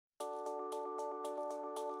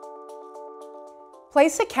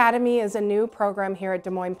Place Academy is a new program here at Des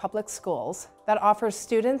Moines Public Schools that offers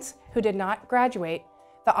students who did not graduate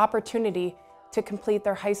the opportunity to complete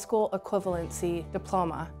their High School Equivalency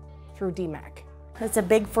Diploma through DMAC. It's a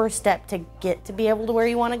big first step to get to be able to where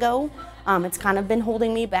you want to go. It's kind of been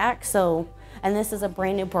holding me back, and this is a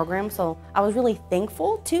brand new program, so I was really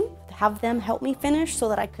thankful to have them help me finish so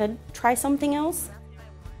that I could try something else.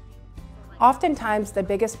 Oftentimes, the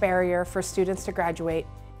biggest barrier for students to graduate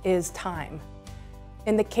is time.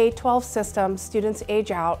 In the K-12 system, students age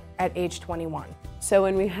out at age 21. So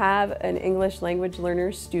when we have an English language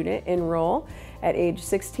learner student enroll at age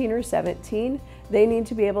 16 or 17, they need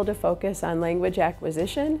to be able to focus on language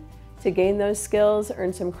acquisition, to gain those skills,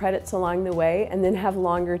 earn some credits along the way, and then have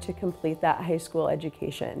longer to complete that high school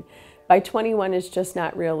education. By 21 is just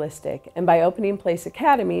not realistic, and by opening Place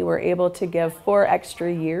Academy, we're able to give 4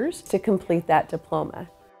 extra years to complete that diploma.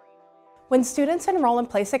 When students enroll in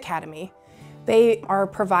Place Academy, they are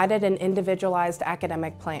provided an individualized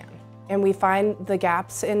academic plan, and we find the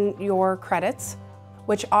gaps in your credits,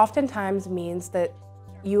 which oftentimes means that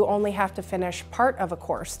you only have to finish part of a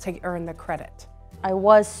course to earn the credit. I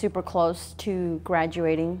was super close to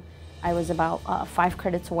graduating. I was about 5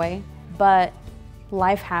 credits away, but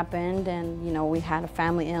life happened, and we had a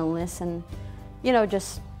family illness, and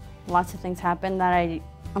just lots of things happened that I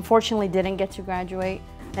unfortunately didn't get to graduate.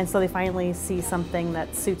 And so they finally see something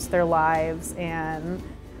that suits their lives and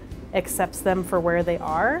accepts them for where they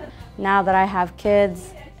are. Now that I have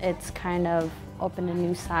kids, it's kind of opened a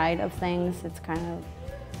new side of things. It's kind of,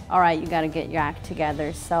 all right, you got to get your act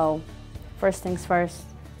together. So first things first,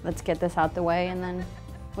 let's get this out the way and then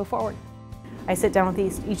move forward. I sit down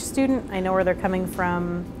with each student. I know where they're coming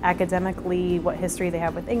from academically, what history they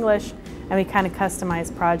have with English, and we kind of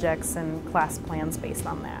customize projects and class plans based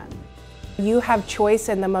on that. You have choice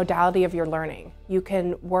in the modality of your learning. You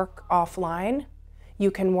can work offline, you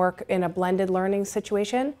can work in a blended learning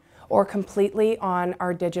situation, or completely on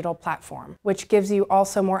our digital platform, which gives you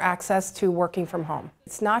also more access to working from home.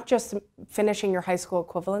 It's not just finishing your high school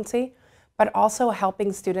equivalency, but also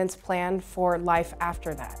helping students plan for life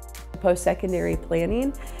after that. Post-secondary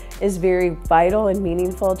planning is very vital and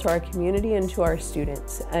meaningful to our community and to our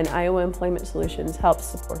students, and Iowa Employment Solutions helps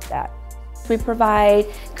support that. We provide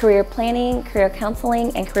career planning, career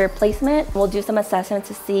counseling, and career placement. We'll do some assessments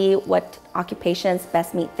to see what occupations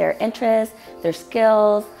best meet their interests, their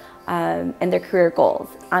skills, and their career goals.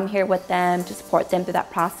 I'm here with them to support them through that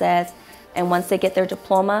process, and once they get their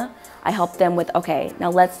diploma, I help them with, okay, now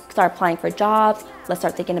let's start applying for jobs, let's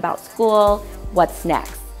start thinking about school, what's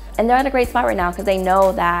next. And they're at a great spot right now because they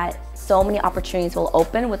know that so many opportunities will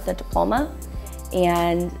open with the diploma,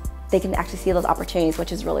 and they can actually see those opportunities,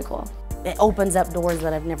 which is really cool. It opens up doors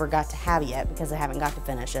that I've never got to have yet because I haven't got to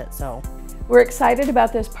finish it. So we're excited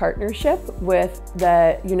about this partnership with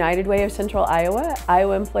the United Way of Central Iowa,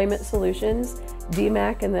 Iowa Employment Solutions,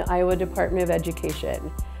 DMAC, and the Iowa Department of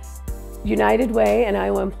Education. United Way and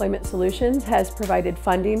Iowa Employment Solutions has provided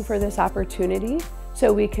funding for this opportunity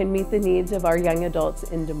so we can meet the needs of our young adults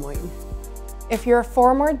in Des Moines. If you're a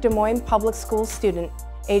former Des Moines Public School student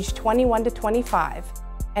aged 21 to 25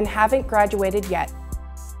 and haven't graduated yet,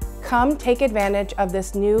 come take advantage of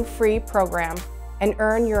this new free program and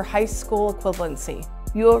earn your high school equivalency.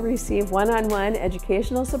 You will receive one-on-one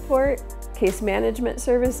educational support, case management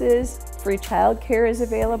services, free childcare is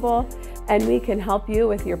available, and we can help you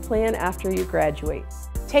with your plan after you graduate.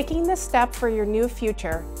 Taking this step for your new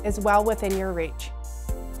future is well within your reach.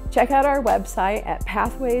 Check out our website at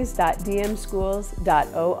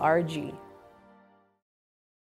pathways.dmschools.org.